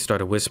classmates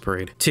started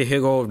whispering.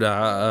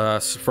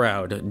 Tihigovna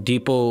frowned,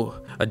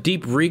 a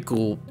deep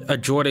wrinkle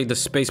adjoining the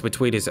space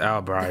between his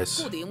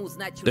eyebrows.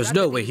 There's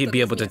no way he'd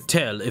be able to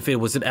tell if it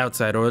was an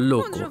outsider or a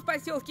local.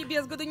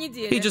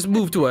 He just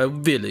moved to a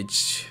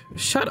village.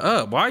 Shut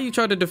up. Why are you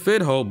trying to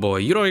defend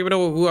homeboy? You don't even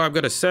know who I'm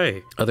gonna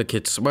say. Other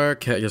kids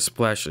smirk, Katya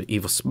splashed an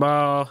evil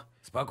smile.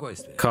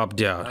 Calm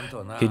down.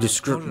 He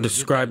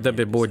described them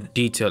in more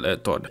detail,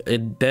 Anton.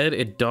 And then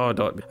it dawned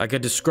on me. I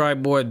could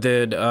describe more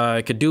than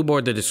I could do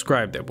more than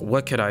describe them.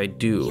 What can I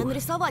do?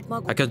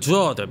 I can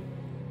draw them.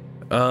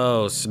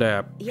 Oh,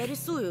 snap.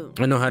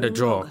 I know how to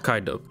draw,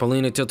 kind of.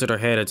 Polina tilted her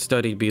head and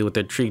studied me with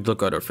an intrigued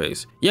look on her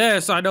face.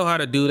 Yes, I know how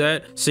to do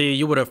that. See,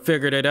 you would have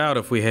figured it out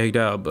if we hanged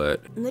out,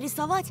 but...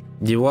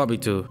 You want me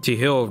to?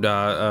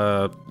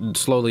 Tihiovna,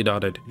 slowly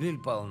nodded.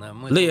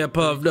 Leah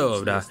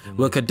Pavlovna,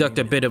 we'll conduct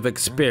a bit of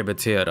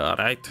experiment here,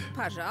 alright?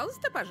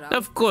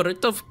 Of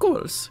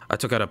course. I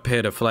took out a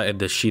pen and flattened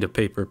the sheet of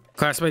paper.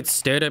 Classmates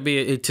stared at me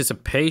in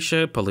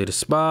anticipation. Polina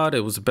smiled.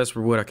 It was the best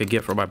reward I could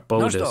get for my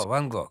bonus.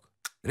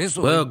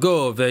 Well,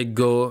 go, Van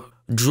Gogh.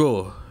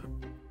 Draw.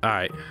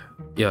 Alright.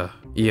 Yeah.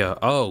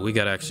 Oh, we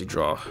gotta actually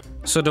draw.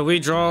 So do we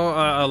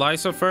draw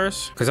Elisa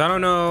first? Because I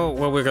don't know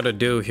what we're gonna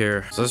do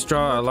here. So let's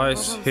draw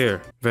Elisa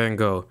here. Van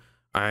Gogh.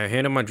 I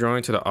handed my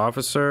drawing to the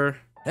officer.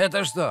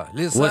 What's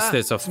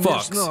this? A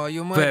fox?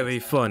 Very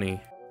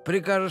funny.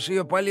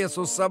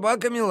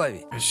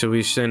 Should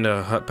we send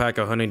a pack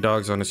of hunting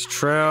dogs on his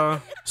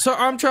trail? So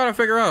I'm trying to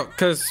figure out,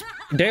 because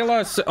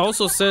Daylight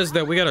also says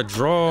that we gotta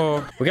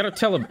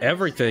tell him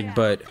everything,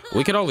 but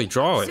we can only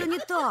draw it.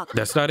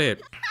 That's not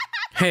it.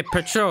 Hey,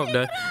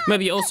 Petrovna,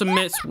 maybe you also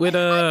met with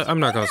I'm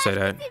not gonna say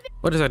that.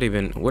 What is that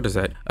even? What is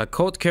that? A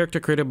cult character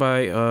created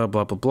by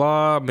blah blah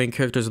blah. Main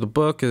characters of the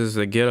book is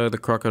the Geta, the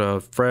Crocodile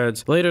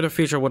Freds. Later to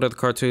feature one of the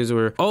cartoons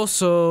were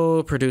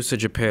also produced in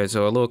Japan,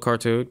 so a little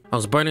cartoon. I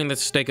was burning the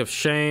stake of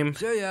shame.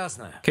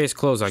 Case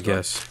closed, I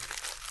guess.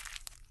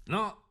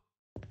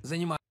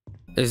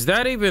 Is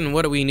that even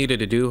what we needed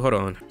to do? Hold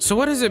on. So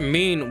what does it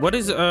mean? What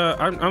is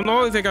I'm the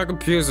only thing I'm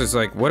confused is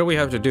like, what do we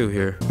have to do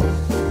here?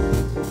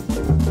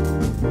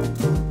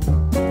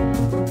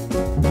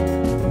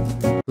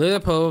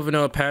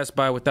 Leopoldovna passed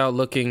by without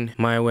looking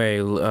my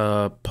way.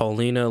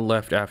 Paulina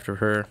left after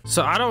her.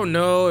 So I don't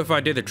know if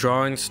I did the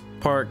drawings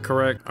part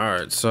correct. All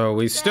right, so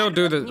we still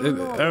do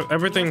the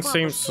everything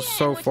seems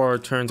so far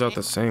turns out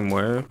the same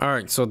way. All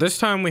right, so this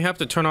time we have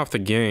to turn off the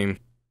game.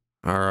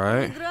 All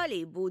right.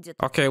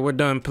 Okay, we're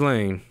done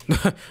playing.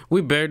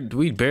 we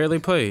barely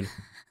played.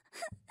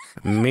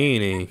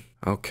 Meaning.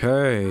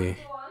 Okay.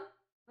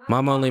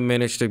 Mom only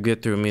managed to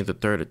get through me the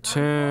 3rd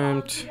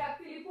attempt.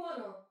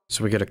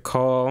 So we get a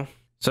call.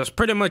 So that's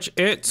pretty much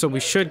it. So we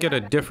should get a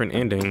different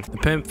ending. The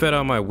pen fell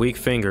on my weak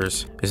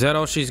fingers. Is that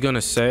all she's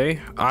gonna say?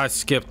 I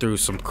skipped through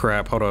some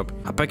crap. Hold up.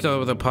 I picked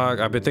up the pod.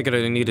 I've been thinking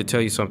I need to tell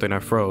you something. I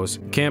froze.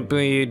 Can't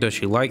believe. Does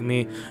she like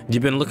me?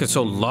 You've been looking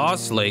so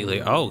lost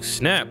lately. Oh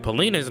snap.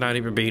 Polina's not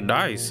even being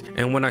nice.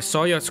 And when I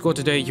saw you at school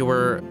today, you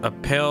were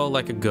pale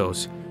like a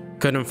ghost.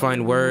 Couldn't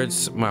find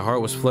words. My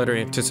heart was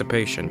fluttering in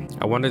anticipation.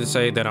 I wanted to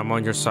say that I'm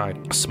on your side.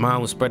 A smile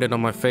was spreading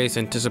on my face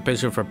in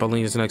anticipation for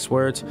Polina's next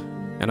words.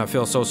 And I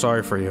feel so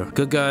sorry for you.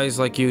 Good guys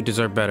like you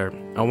deserve better.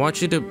 I want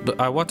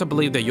to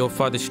believe that you'll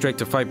find the strength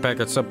to fight back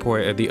at some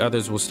point and the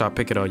others will stop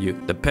picking on you.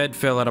 The pen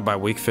fell out of my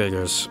weak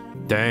fingers.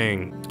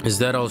 Dang. Is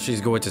that all she's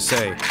going to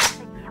say?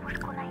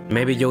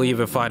 Maybe you'll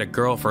even find a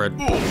girlfriend.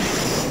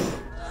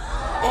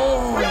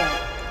 Oh!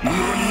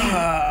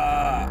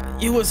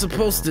 You were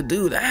supposed to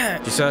do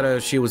that. She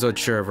said she was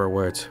unsure of her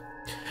words.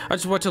 I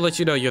just want to let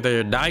you know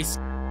you're nice.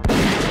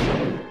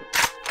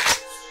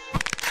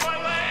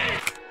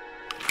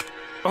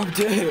 I'm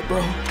dead,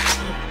 bro.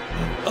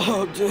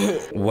 Oh, I'm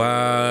dead.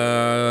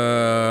 Wow.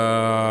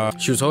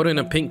 She was holding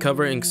a pink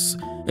cover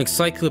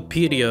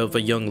encyclopedia of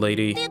a young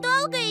lady.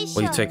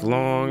 Will you take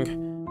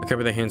long? I Pick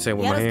up the hand saying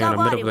with my hand in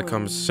the middle of the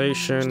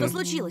conversation. Что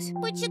случилось?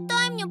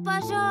 Почитай мне,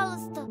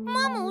 пожалуйста.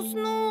 Мама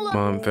уснула.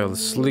 Mom fell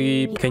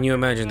asleep. Can you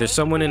imagine? There's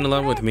someone in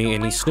love with me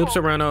and he snoops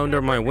around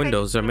under my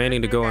windows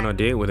demanding to go on a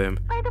date with him.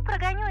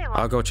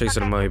 I'll go chase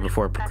him away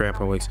before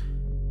Grandpa wakes.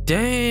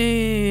 Dang.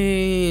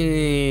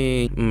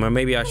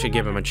 Maybe I should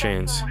give him a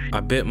chance. I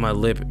bit my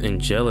lip in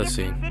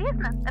jealousy.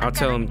 I'll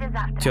tell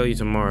you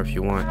tomorrow if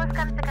you want.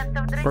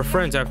 We're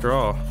friends after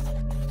all.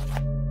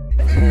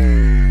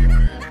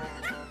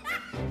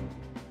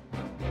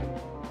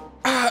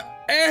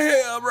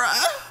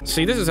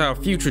 See, this is how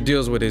Future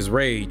deals with his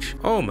rage.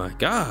 Oh my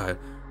god.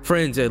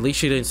 Friends, at least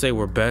she didn't say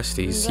we're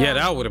besties. Yeah,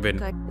 that would have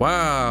been...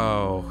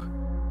 Wow.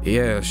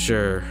 Yeah,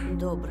 sure.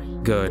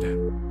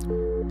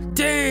 Good.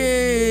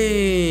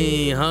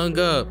 Dang! Hung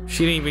up.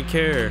 She didn't even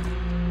care.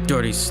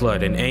 Dirty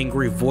slut. An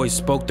angry voice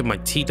spoke to my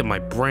teeth and my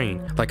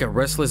brain. Like a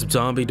restless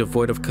zombie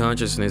devoid of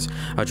consciousness,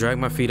 I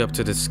dragged my feet up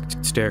to the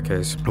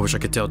staircase. I wish I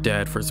could tell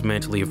Dad for his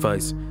manly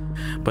advice,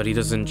 but he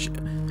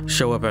doesn't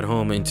show up at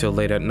home until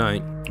late at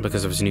night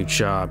because of his new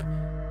job.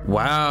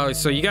 Wow,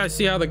 so you guys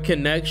see how the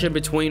connection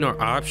between our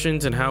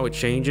options and how it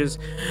changes?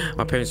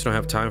 My parents don't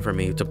have time for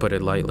me, to put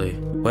it lightly.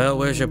 Well,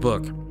 where's your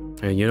book?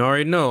 And you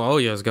already know, oh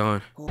yeah, it's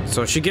gone.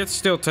 So she gets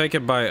still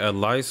taken by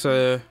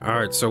Elisa. All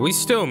right, so we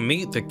still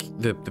meet the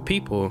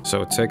people.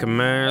 So take a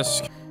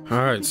mask. All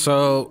right,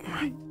 so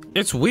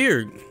it's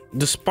weird.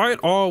 Despite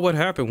all what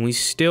happened, we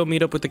still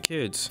meet up with the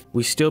kids.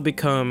 We still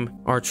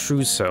become our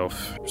true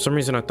self. For some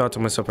reason, I thought to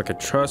myself I could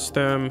trust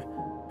them.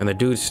 And the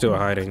dude's still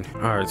hiding.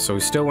 All right, so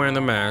he's still wearing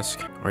the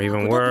mask. Or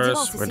even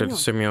worse, where did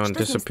Simeon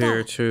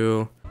disappear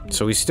to?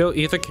 So we still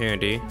eat the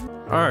candy.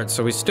 All right,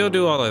 so we still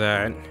do all of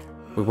that.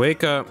 We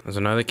wake up, there's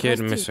another kid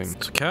missing.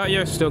 So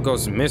Katya still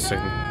goes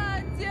missing.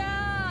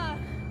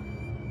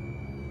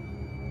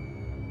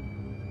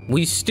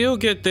 We still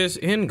get this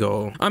end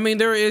goal. I mean,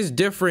 there is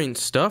different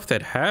stuff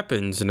that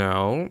happens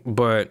now,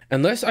 but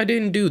unless I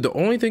didn't do, the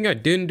only thing I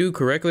didn't do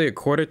correctly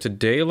according to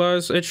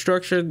Dayla's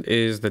instruction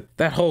is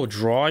that whole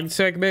drawing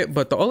segment,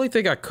 but the only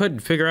thing I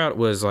couldn't figure out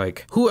was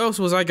like, who else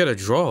was I gonna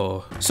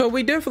draw? So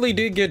we definitely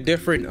did get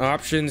different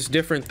options,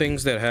 different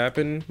things that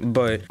happen,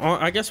 but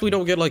I guess we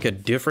don't get like a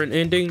different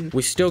ending.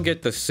 We still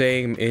get the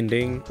same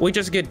ending. We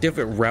just get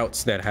different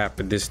routes that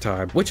happen this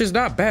time, which is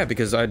not bad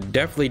because I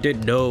definitely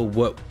didn't know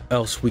what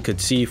else we could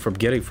see from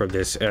getting from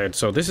this. And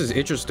so this is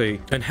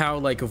interesting, and how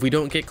like if we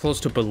don't get close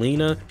to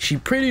Polina, she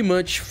pretty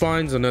much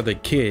finds another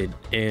kid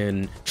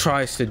and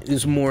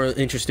is more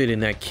interested in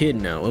that kid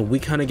now, and we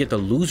kind of get the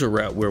loser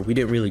route where we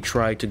didn't really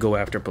try to go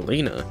after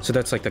Polina. So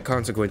that's like the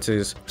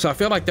consequences. So I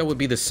feel like that would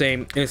be the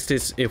same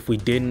instance if we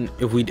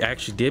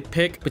actually did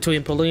pick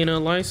between Polina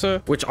and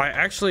Elisa, which I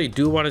actually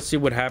do want to see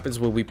what happens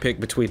when we pick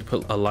between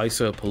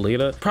Elisa and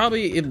Polina,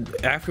 probably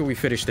after we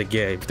finish the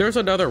game. If there's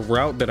another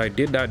route that I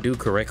did not do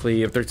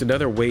correctly, if there's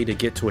another way to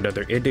get to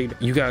another ending,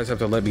 you guys have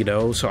to let me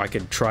know so I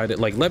can try to,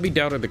 like, let me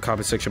down in the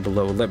comment section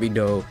below. Let me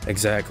know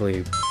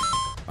exactly.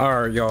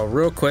 All right, y'all,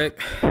 real quick.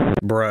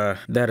 Bruh,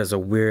 that is a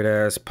weird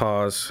ass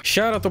pause.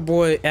 Shout out the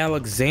boy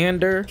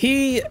Alexander.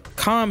 He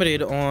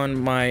commented on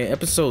my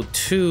episode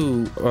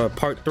 2,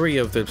 part 3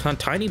 of the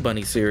Tiny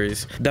Bunny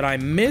series that I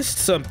missed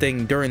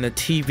something during the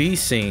TV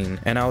scene,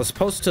 and I was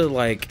supposed to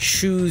like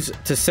choose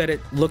to set it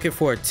looking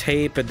for a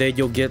tape, and then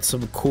you'll get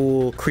some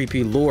cool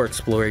creepy lore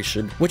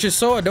exploration, which is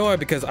so annoying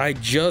because I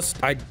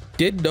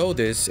did know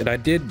this and I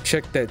did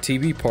check that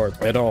TV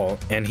part at all,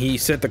 and he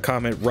sent the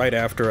comment right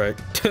after I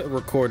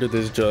recorded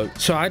this junk.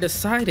 So I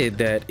decided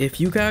that if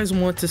you guys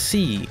want to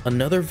see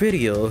another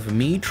video of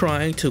me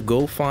trying to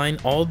go find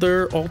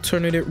other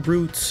alternative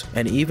routes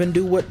and even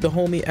do what the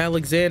homie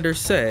Alexander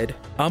said,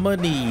 I'ma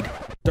need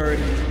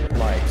 30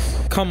 likes.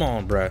 Come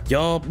on, bruh.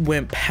 Y'all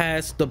went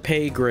past the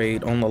pay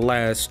grade on the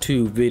last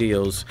 2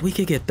 videos. We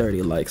could get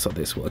 30 likes on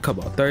this one. Come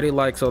on, 30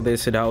 likes on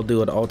this and I'll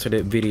do an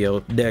alternate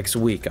video next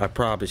week. I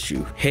promise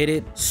you. Hit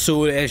it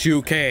soon as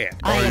you can.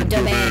 I am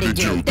demanding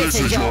you.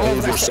 This is your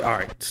over. All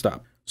right,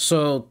 stop.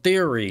 So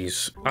we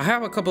I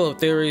have a couple of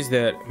theories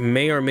that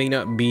may or may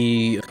not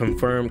be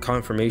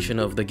confirmation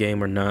of the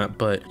game or not,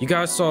 but you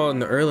guys saw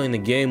early in the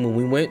game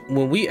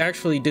when we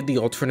actually did the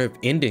alternative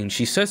ending,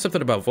 she said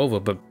something about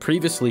Vova, but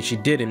previously she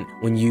didn't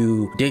when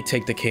you did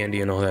take the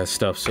candy and all that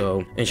stuff.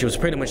 So, and she was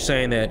pretty much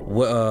saying that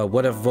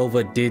what if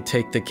Vova did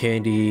take the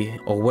candy,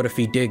 or what if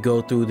he did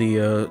go through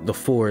the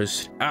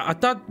forest. I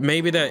thought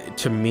maybe that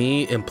to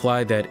me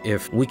implied that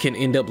if we can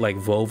end up like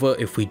Vova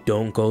if we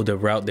don't go the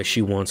route that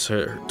she wants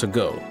her to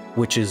go,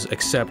 which is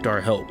accept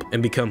our help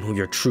and become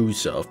your true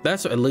self.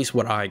 That's at least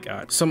what I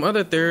got. Some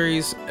other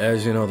theories,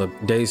 as you know, the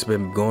days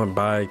been going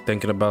by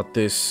thinking about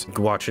this,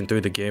 watching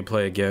through the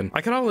gameplay again. I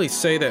can only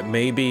say that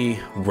maybe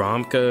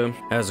Ramka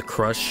has a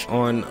crush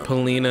on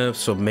Polina,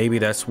 so maybe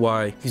that's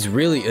why he's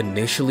really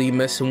initially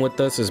messing with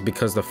us, is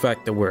because the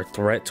fact that we're a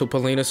threat to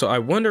Polina. So I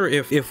wonder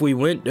if we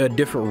went a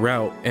different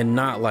route and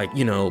not like,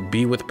 you know,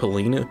 be with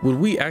Polina, would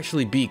we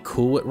actually be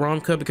cool with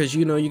Ramka? Because,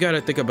 you know, you got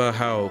to think about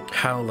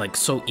how like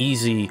so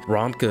easy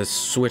Ramka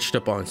just switched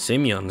up on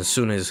Simeon as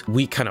soon as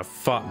we kind of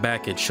fought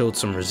back and showed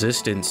some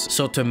resistance.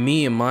 So to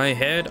me, in my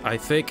head, I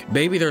think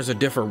maybe there's a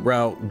different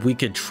route we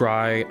could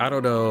try. I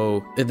don't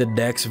know, in the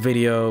next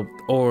video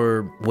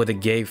or when the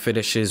game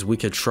finishes, we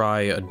could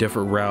try a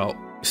different route.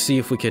 See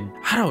if we could,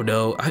 I don't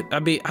know. I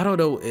mean, I don't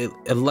know,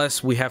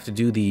 unless we have to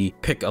do the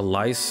pick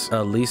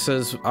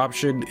Lisa's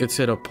option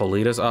instead of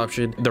Polita's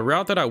option. The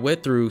route that I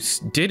went through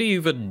didn't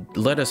even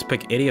let us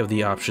pick any of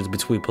the options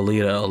between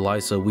Polita and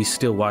Elisa. We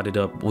still winded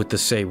up with the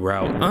same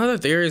route. Other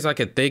theories I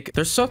could think,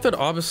 there's something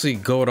obviously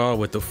going on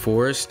with the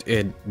forest,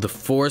 and the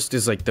forest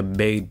is like the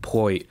main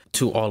point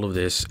to all of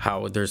this.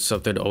 How there's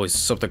always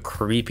something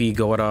creepy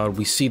going on.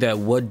 We see that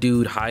one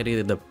dude hiding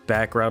in the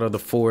background of the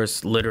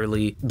forest.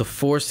 Literally, the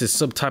forest is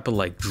some type of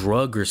like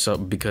drug or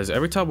something, because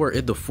every time we're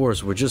in the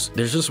forest,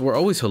 we're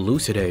always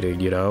hallucinating,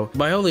 you know.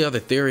 My only other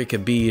theory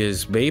could be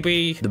is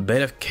maybe the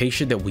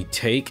medication that we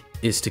take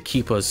is to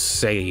keep us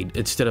sane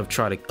instead of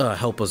trying to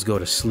help us go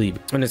to sleep.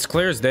 And it's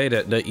clear as day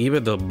that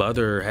even the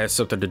mother has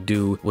something to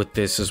do with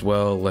this as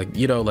well. Like,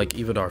 you know, like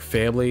even our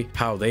family,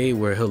 how they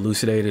were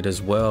hallucinated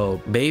as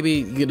well. Maybe,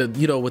 you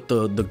know, with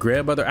the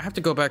grandmother, I have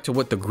to go back to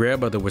what the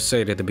grandmother was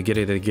saying at the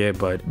beginning of the game,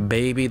 but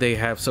maybe they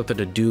have something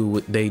to do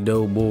with, they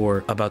know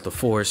more about the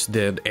forest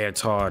than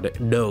Anton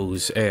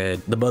knows,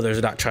 and the mother's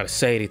not trying to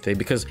say anything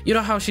because you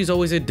know how she's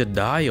always in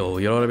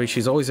denial, you know what I mean?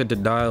 She's always in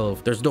denial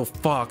of there's no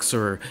fox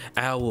or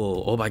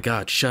owl. Oh my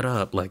God, shut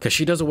up. Like, because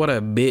she doesn't want to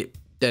admit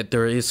that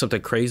there is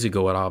something crazy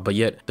going on, but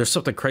yet there's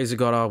something crazy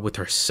going on with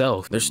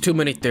herself. There's too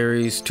many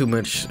theories, too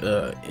much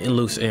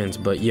loose ends.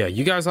 But yeah,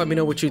 you guys let me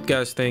know what you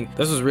guys think.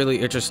 This was really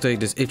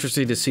interesting. It's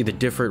interesting to see the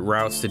different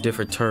routes, the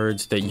different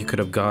turns that you could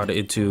have gone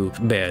into.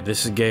 Man,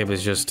 this game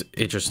is just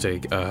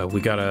interesting.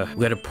 We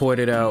gotta point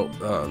it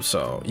out.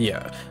 So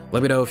yeah,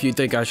 let me know if you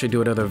think I should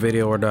do another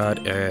video or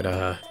not,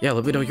 and yeah,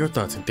 let me know your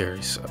thoughts and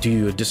theories. Do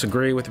you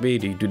disagree with me?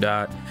 Do you do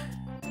not?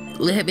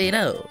 Let me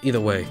know. Either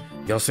way,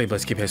 y'all stay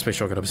blessed, keep head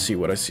space, I'm gonna see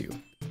what I see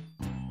you.